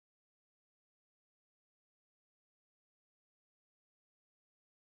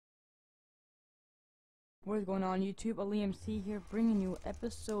What is going on YouTube? LEMC here, bringing you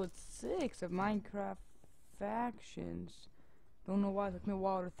episode 6 of Minecraft Factions. Don't know why it took me a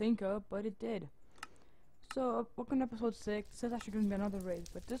while to think of, but it did. So, welcome to episode 6. This is actually going to be another raid,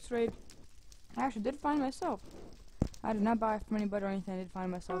 but this raid, I actually did find myself. I did not buy it from anybody or anything. I did find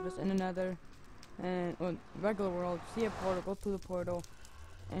myself just in another, and regular world. See a portal, go through the portal,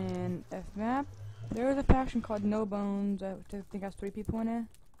 and F map. There is a faction called No Bones. I think has 3 people in it.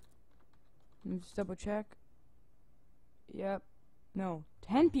 Let me just double check. Yep. No.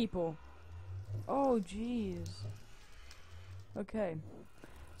 10 people. Oh, jeez. Okay.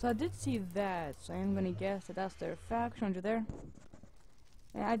 So I did see that. So I am going to guess that that's their faction under there.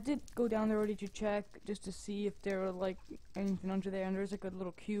 And I did go down there already to check just to see if there were like anything under there. And there's like a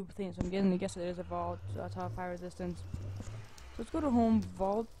little cube thing. So I'm getting to guess that it is a vault. So that's how fire resistance. So let's go to home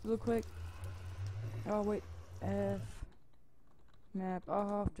vault real quick. Oh, wait. F. Map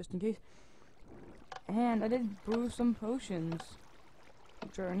off just in case. And I did brew some potions,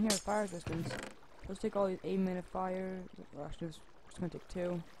 which are in here, fire resistance. Let's take all these 8-minute fire. Well, actually, it's gonna take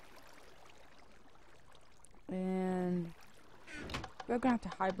 2. And we're gonna have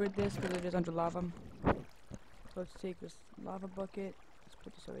to hybrid this because it is under lava. So let's take this lava bucket. Let's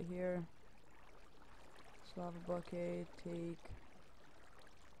put this over here. This lava bucket. Take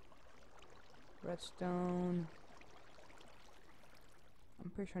redstone. I'm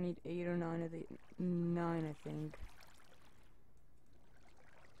pretty sure I need 8 or 9 of the 9, I think.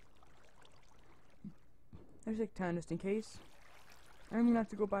 There's like 10 just in case. I don't even have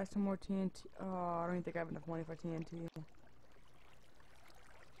to go buy some more TNT. Oh, I don't even think I have enough money for TNT.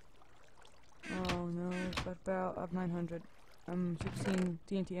 Oh no, it's about up 900. 16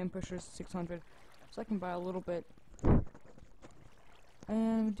 TNT and pushers 600. So I can buy a little bit.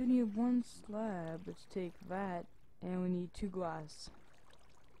 And we do need 1 slab. Let's take that. And we need 2 glass.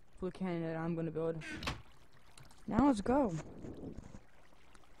 For the cannon that I'm gonna build. Now let's go.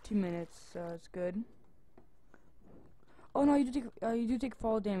 2 minutes, so it's good. Oh no, you do take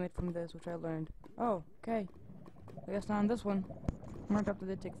fall damage from this, which I learned. Oh, okay. I guess not on this one. Minecraft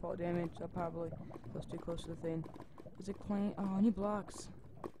did take fall damage, so probably goes too close to the thing. Is it clean? Oh, I need blocks.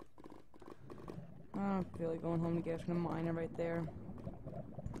 I don't feel like going home to get it from the miner right there.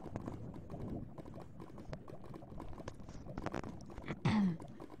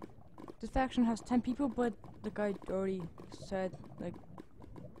 This faction has 10 people, but the guy already said, like,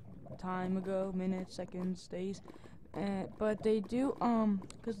 time ago, minutes, seconds, days. But they do,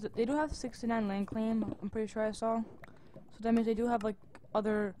 because they do have 69 land claim, I'm pretty sure I saw. So that means they do have, like,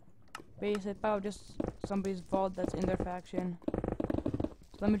 other base. It's about just somebody's vault that's in their faction.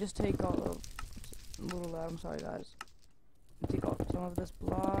 So let me just take all of, a little loud, I'm sorry guys. Take off some of this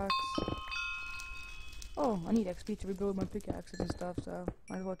blocks. Oh, I need XP to rebuild my pickaxes and stuff, so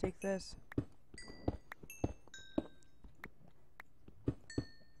might as well take this.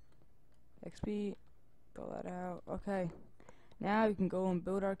 XP, throw that out. Okay, now we can go and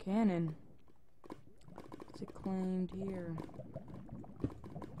build our cannon. Is it claimed here?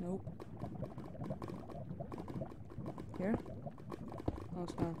 Nope. Here? Oh,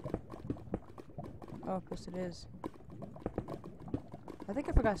 it's not. Oh, yes it is. I think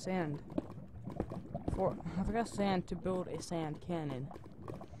I forgot sand. I forgot sand to build a sand cannon.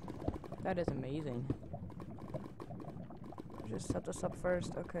 That is amazing. Just set this up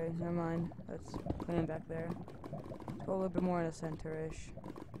first. Okay, never mind. Let's clean back there. Let's go a little bit more in the center-ish.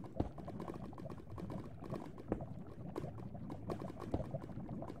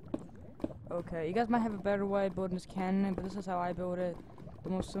 Okay, you guys might have a better way of building this cannon, but this is how I build it. The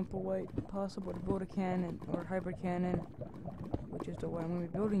most simple way possible to build a cannon, or hybrid cannon, which is the way I'm going to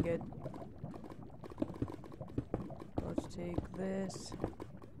be building it. Let's take this.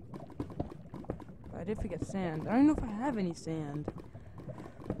 I did forget sand. I don't know if I have any sand.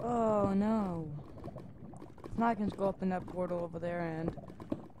 Oh no. If not, I can just go up in that portal over there and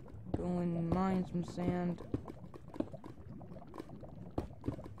go and mine some sand.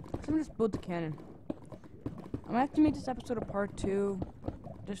 Let me just build the cannon. I'm gonna have to make this episode a part 2,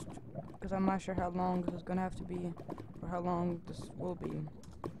 just because I'm not sure how long this is gonna have to be, or how long this will be.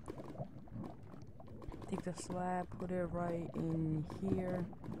 Take the slab, put it right in here.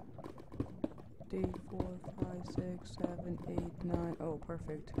 3, 4, 5, 6, 7, 8, 9. Oh,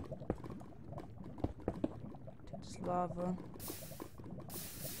 perfect. Take this lava.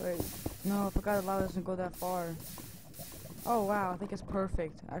 Wait, no, I forgot the lava doesn't go that far. Oh wow, I think it's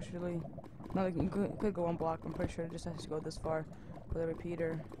perfect, actually. No, it could go 1 block, I'm pretty sure it just has to go this far. Put a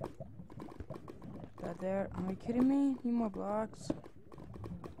repeater. That there. Are you kidding me? Need more blocks?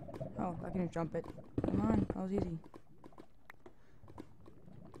 Oh, I can jump it. Come on, that was easy.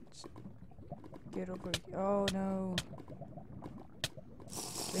 Get over here. Oh no.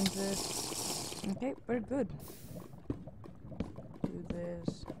 Drink this. Okay, very good. Do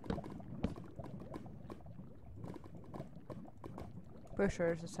this. Pretty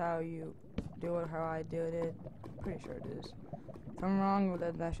sure this is how you do it, how I did it. Pretty sure it is. If I'm wrong, well,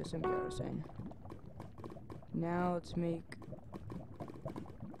 then that's just embarrassing. Now let's make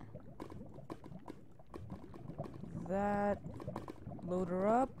that. Load her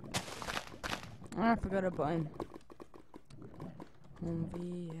up. I forgot a button.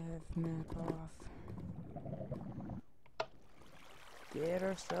 VF map off. Get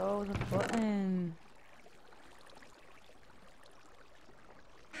ourselves a button.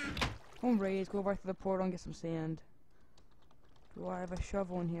 Home raise, go back to the portal and get some sand. Do I have a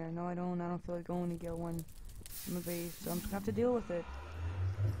shovel in here? No, I don't. I don't feel like going to get one in the base, so I'm just gonna have to deal with it.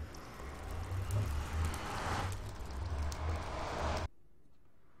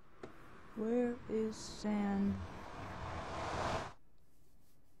 Where is sand?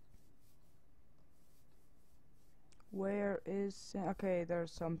 Where is sand? Okay,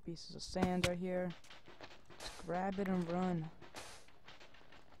 there's some pieces of sand right here. Let's grab it and run.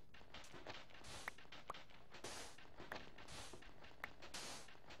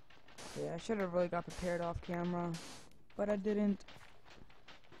 Yeah, I should have really got prepared off camera, but I didn't.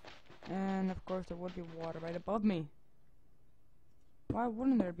 And of course there would be water right above me. Why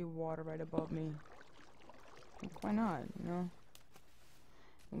wouldn't there be water right above me? Like, why not, you know?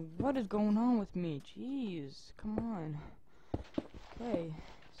 What is going on with me? Jeez, come on. Okay,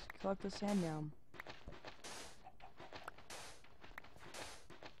 let's collect the sand down.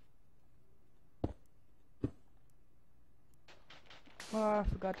 Oh, I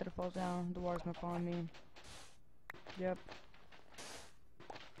forgot that it falls down. The water's not following me. Yep.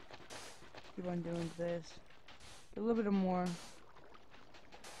 Keep on doing this. Get a little bit more.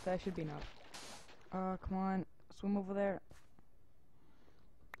 That should be enough. Come on. Swim over there.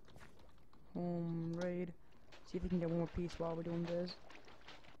 Home raid. See if we can get one more piece while we're doing this.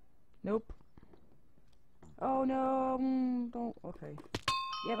 Nope. Oh no! Don't. Okay.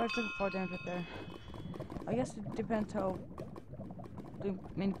 Yeah, but I took a fall damage right there. I guess it depends how the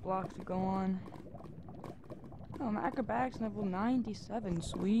many blocks you go on. Oh, my acrobatics level 97.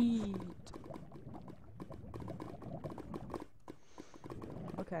 Sweet.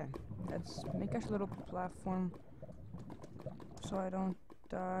 Okay, let's make us a little platform so I don't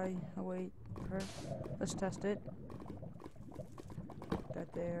die. Oh wait, first let's test it. Put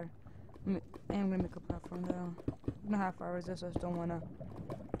that there. I'm gonna make a platform though. I don't know how far is this. I just don't wanna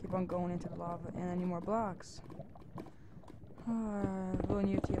keep on going into the lava and any more blocks. I really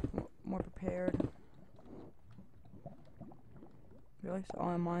need to get more prepared. Really? It's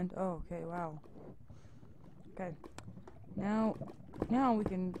all in mind? Oh, okay, wow. Okay. Now we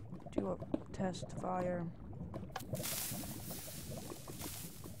can do a test fire.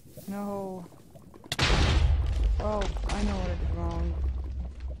 No. Oh, I know what I did wrong.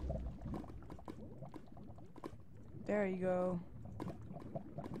 There you go.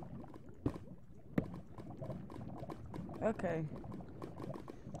 Okay.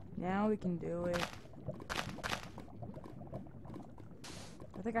 Now we can do it.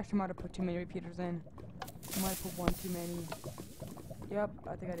 I think I might have put too many repeaters in. I might have put one too many. Yep,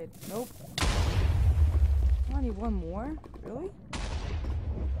 I think I did. Nope. I need one more? Really?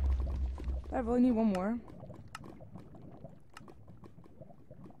 I really need one more.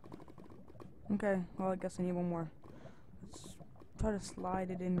 Okay, well I guess I need one more. Let's try to slide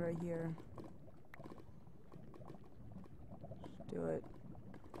it in right here. Let's do it.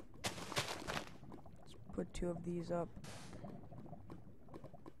 Let's put two of these up.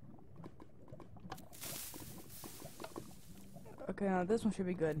 Okay, now this one should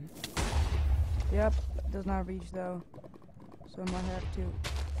be good. Yep, does not reach though. So I might have to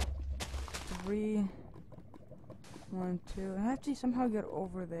 3, 1, 2, and I have to somehow get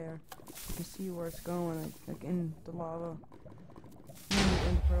over there. You can see where it's going, like in the lava.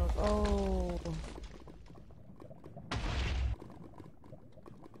 In the pearls. Oh.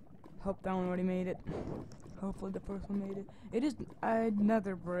 Hope that one already made it. Hopefully the first one made it. It is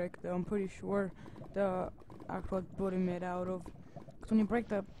another brick though, I'm pretty sure the actual building made out of. Because when you break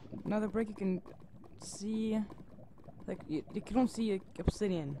the another brick you can see, like, you don't see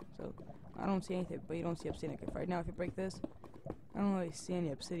obsidian. So I don't see anything, but you don't see obsidian. Like, right now if you break this, I don't really see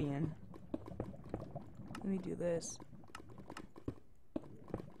any obsidian. Let me do this.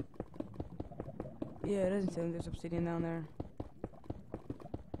 Yeah, it doesn't say there's obsidian down there.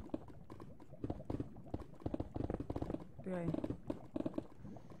 Okay.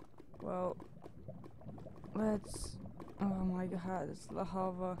 Well, let's... Oh my god, it's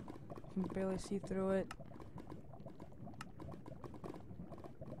lava can barely see through it.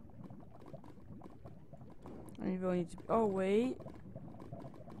 I really need to. Oh wait.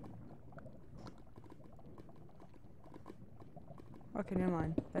 Okay, never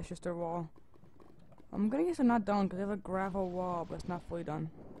mind. That's just their wall. I'm gonna guess they're not done because they have a gravel wall, but it's not fully done.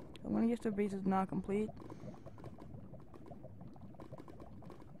 I'm gonna guess their base is not complete.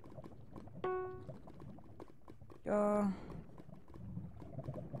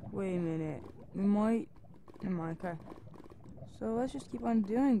 Wait a minute. We might. Never mind. Okay. So let's just keep on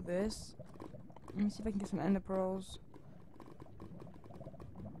doing this. Let me see if I can get some ender pearls.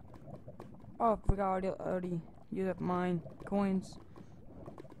 Oh, I forgot I already used up mine coins.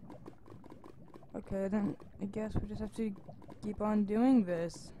 Okay, then I guess we just have to keep on doing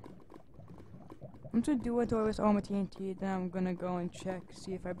this. I'm just gonna do it till I waste all my TNT, then I'm gonna go and check,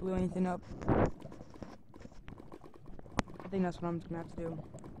 see if I blew anything up. I think that's what I'm just gonna have to do.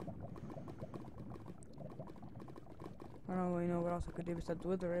 I don't really know what else I could do besides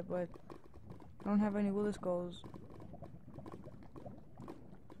wither it, but I don't have any wither skulls.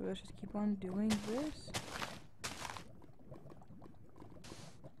 So let's just keep on doing this.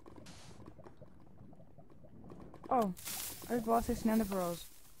 Oh, I just bought 6 nether pearls.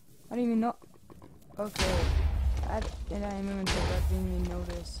 I didn't even know. Okay. I didn't even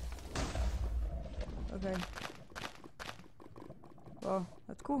notice. Okay. Well,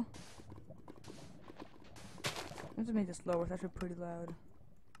 that's cool. Let's just make this lower. It's actually pretty loud.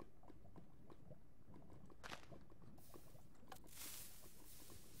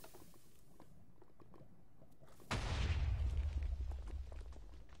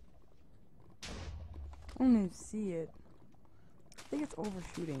 I don't even see it. I think it's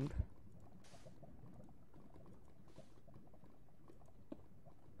overshooting.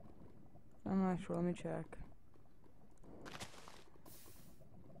 I'm not sure. Let me check.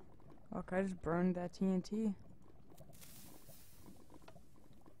 Okay, I just burned that TNT.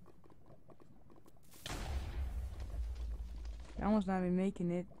 I almost not even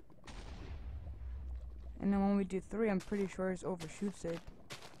making it. And then when we do 3, I'm pretty sure it overshoots it.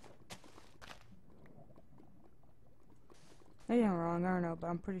 Maybe I'm wrong, I don't know, but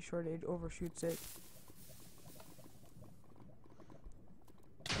I'm pretty sure it overshoots it.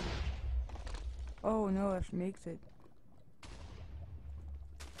 Oh no, that makes it.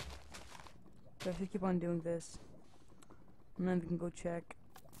 So I should keep on doing this. And then we can go check.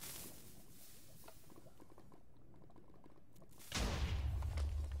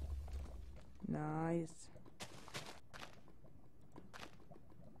 Nice.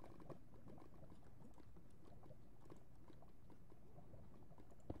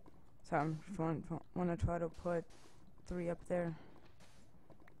 So I'm want to try to put 3 up there.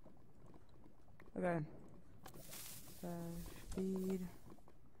 Okay. Speed.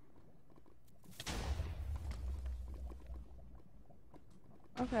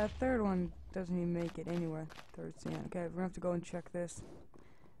 Okay, a third one doesn't even make it anywhere. Third sand. Okay, we're gonna have to go and check this.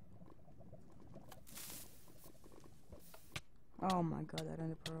 Oh my god, that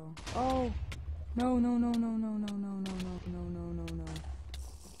ender pearl. Oh! No, no, no, no, no, no, no, no, no, no, no, no, no.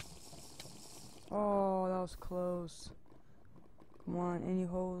 Oh, that was close. Come on, any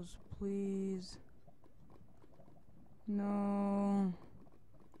holes, please. No.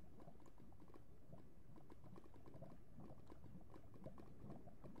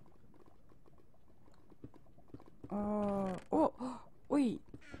 Oh, wait.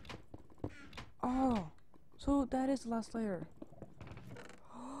 Oh, so that is the last layer.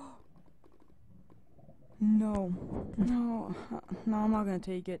 No, no, no, I'm not gonna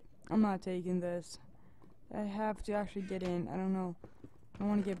take it. I'm not taking this. I have to actually get in. I don't know. I don't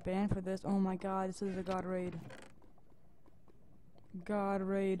want to get banned for this. Oh my god, this is a god raid. God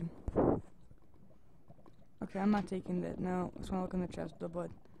raid. Okay, I'm not taking that. No, I just want to look in the chest though, but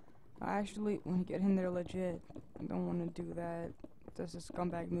I actually want to get in there legit. I don't want to do that. That's a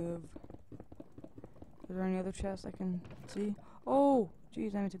scumbag move. Is there any other chests I can see? Oh,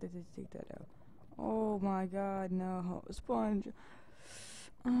 jeez, I meant to take that out. Oh my god, no. A sponge.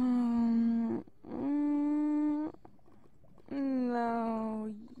 No.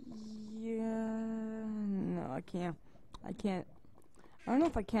 Yeah. No, I can't. I can't. I don't know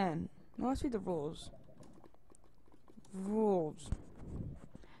if I can. No, let's read the rules. Rules.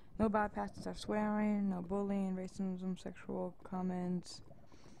 No bypasses are swearing, no bullying, racism, sexual comments,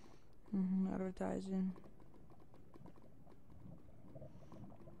 advertising.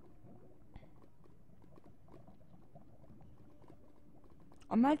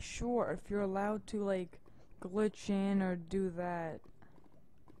 I'm not sure if you're allowed to, like, glitch in or do that.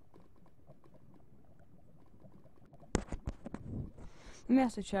 Let me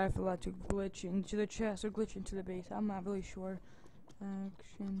ask the chat if allowed to glitch into the chest or glitch into the base. I'm not really sure.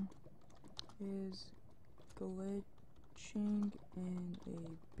 Action is glitching in a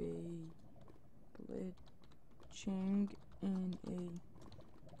glitching in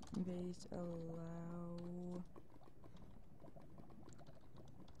a base allow.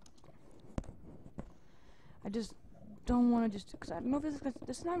 I just don't want to just, because I don't know if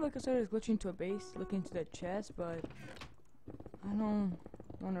this is not really considered as glitching to a base, looking into the chest, but I don't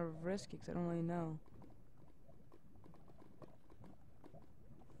want to risk it because I don't really know.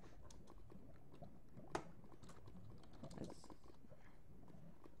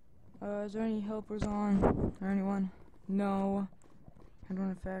 Is there any helpers on? Or anyone? No. I don't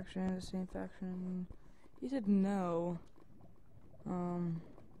have faction, the same faction. He said no.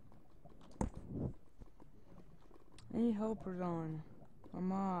 Any helpers on? Or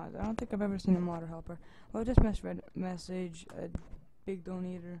mods? I don't think I've ever seen a mod or helper. Well, just message a big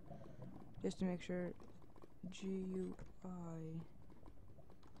donator just to make sure. GUI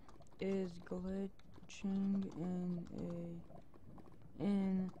is glitching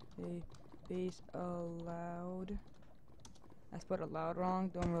in a base allowed. I spelled allowed wrong.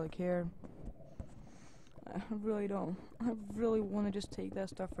 Don't really care. I really don't. I really want to just take that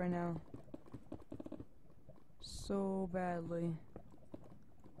stuff right now. So badly.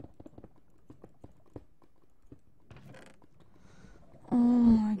 Oh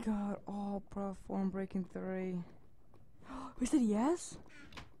my god, all platform breaking 3. We said yes?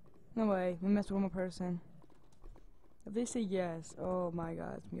 No way, we messed with one more person. If they say yes, oh my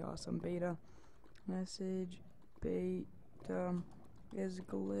god, it's gonna be awesome. Beta. Message. Beta is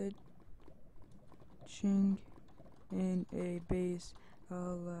glitching in a base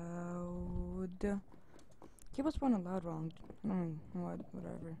allowed. Keep us one allowed wrong.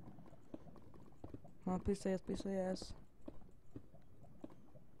 Whatever. Come on, please say yes, please say yes.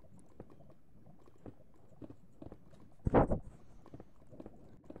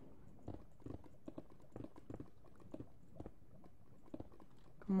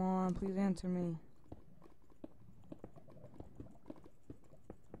 Come on, please answer me.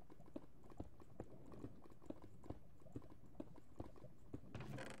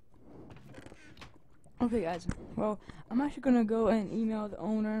 Okay guys, well, I'm actually gonna go and email the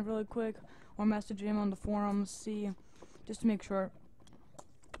owner really quick or message him on the forums, see, just to make sure.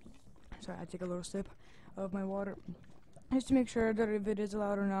 Sorry, I take a little sip of my water. Just to make sure that if it is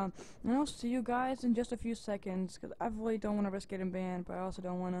allowed or not. And I'll see you guys in just a few seconds, because I really don't want to risk getting banned, but I also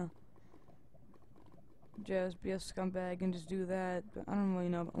don't want to just be a scumbag and just do that. But I don't really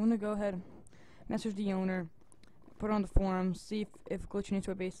know. But I'm going to go ahead, message the owner, put it on the forum, see if glitching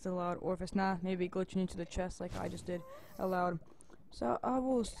into a base is allowed, or if it's not, maybe glitching into the chest like I just did allowed. So I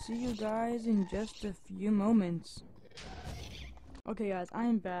will see you guys in just a few moments. Okay guys,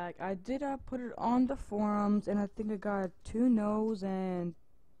 I'm back. I did put it on the forums, and I think I got 2 no's and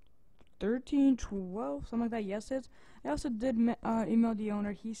 13, 12, something like that, yeses. I also did email the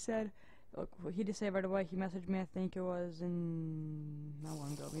owner. He said, look, he did say right away, he messaged me, I think it was in, not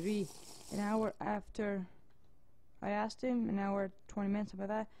long ago, maybe an hour after I asked him, an hour, 20 minutes, something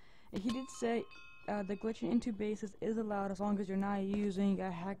like that. And he did say the glitching into bases is allowed as long as you're not using a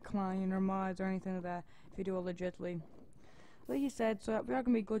hack client or mods or anything like that, if you do it legitly. Like he said, so we're not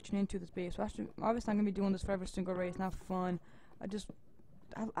going to be glitching into the space. So obviously I'm going to be doing this for every single race, not fun.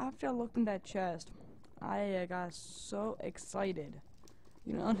 After I looked in that chest, I got so excited.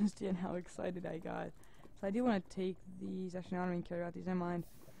 You don't understand how excited I got. So I do want to take these, actually I don't even carry out these, never mind.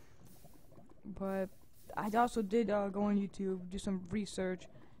 But I also did go on YouTube, do some research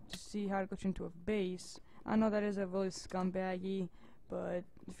to see how to glitch into a base. I know that is a really scumbaggy, but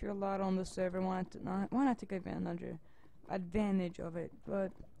if you're allowed on the server, why not take advantage of it?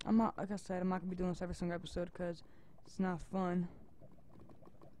 But I'm not, like I said, I'm not gonna be doing this every single episode because it's not fun.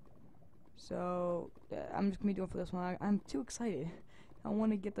 So yeah, I'm just gonna be doing it for this one. I'm too excited. I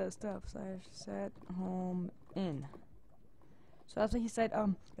want to get that stuff. Set home in. So that's what he said.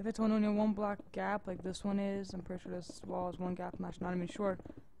 If it's only a 1 block gap like this one is, I'm pretty sure this wall is 1 gap. I'm actually not even sure.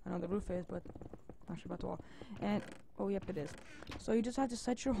 I know the roof is, but I'm not sure about the wall. And oh yep, it is. So you just have to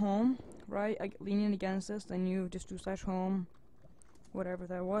set your home, right? Like leaning against this, then you just do slash home, whatever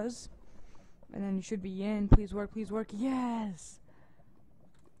that was, and then you should be in. Please work, please work. Yes.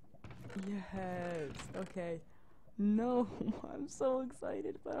 Yes. Okay. No, I'm so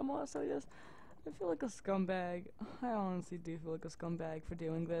excited, but I'm also just, I feel like a scumbag. I honestly do feel like a scumbag for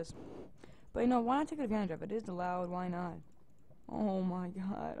doing this. But you know, why not take advantage of it? It is allowed, why not? Oh my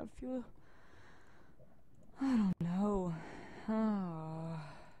god, I feel, I don't know.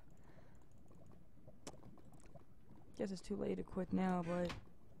 Yeah, guess it's too late to quit now, but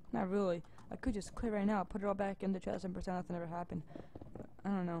not really. I could just quit right now, put it all back in the chest, and pretend nothing ever happened. But I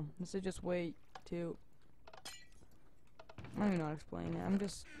don't know. This is just wait to. I don't even know how to explain it. I'm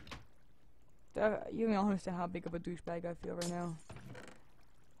just. You don't understand how big of a douchebag I feel right now.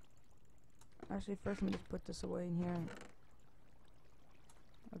 Actually, first let me just put this away in here.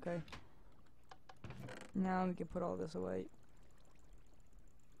 Okay. Now we can put all this away.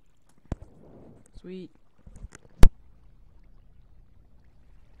 Sweet.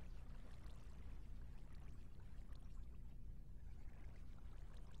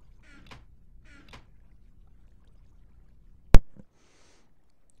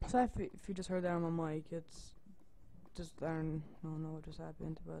 So if you just heard that on my mic, it's just I don't know what just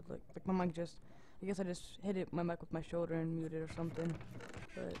happened, but like my mic just I guess I just hit it my mic with my shoulder and muted or something.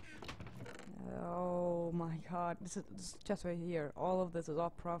 But oh my god, this chest right here. All of this is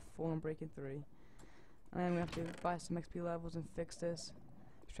all Prof 4 and Breaking 3. And we have to buy some XP levels and fix this.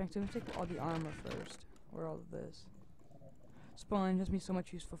 Strength. Let me take all the armor first, or all of this. Spawn just be so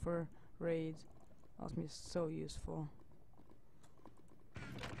much useful for raids. That's me so useful.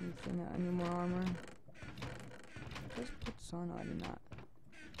 I need more armor. Just put sun. No, I did not.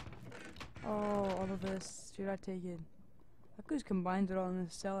 Oh, all of this. Should I take it? I could just combine it all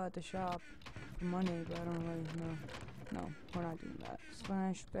and sell at the shop for money, but I don't really know. No, we're not doing that.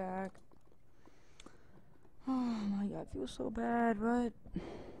 Flashback. Oh my god, I feel so bad, but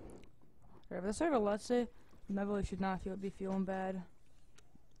if the server lets it, I really should not be feeling bad.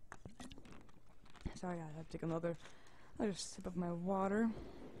 Sorry, I have to take another sip of my water.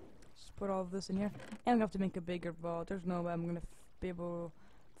 Just put all of this in here, and we have to make a bigger vault. There's no way I'm gonna be able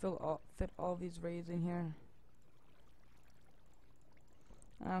to fit all these raids in here.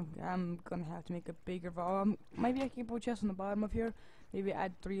 I'm gonna have to make a bigger vault. Maybe I can put chests on the bottom of here. Maybe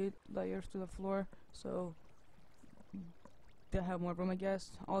add 3 layers to the floor, so they'll have more room, I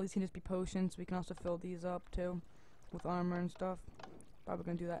guess. All these can just be potions. We can also fill these up too with armor and stuff. Probably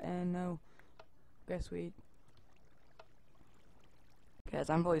gonna do that. And no, okay, sweet. Guys,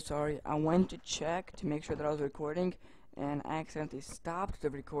 I'm really sorry. I went to check to make sure that I was recording, and I accidentally stopped the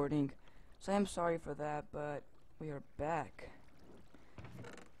recording. So I'm sorry for that, but we are back.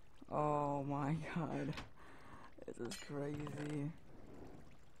 Oh my god, this is crazy.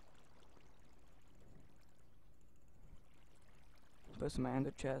 Put some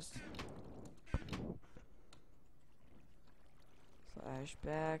ender chest.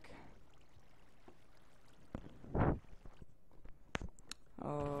 Flashback.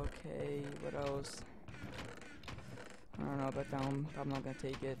 Okay, what else? I don't know, but I'm not gonna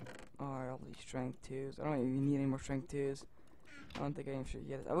take it. Or all these strength 2s. I don't even need any more strength 2s. I don't think I even should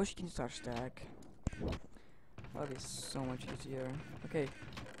get it. I wish you can start stack. That would be so much easier. Okay,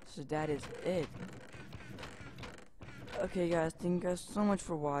 so that is it. Okay guys, thank you guys so much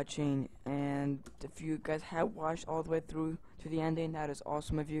for watching, and if you guys have watched all the way through to the ending, that is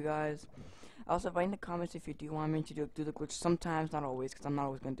awesome of you guys. Also, write in the comments if you do want me to do the glitch sometimes, not always, because I'm not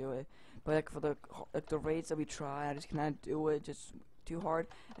always going to do it. But like for the raids that we try, I just cannot do it just too hard.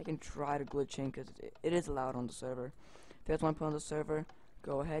 I can try to glitch in, because it is allowed on the server. If you guys want to put on the server,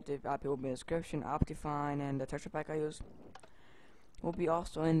 go ahead. The IP will be in the description, Optifine, and the texture pack I use will be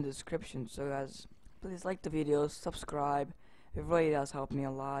also in the description. So guys, please like the videos, subscribe. It really does help me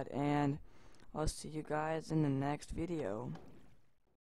a lot, and I'll see you guys in the next video.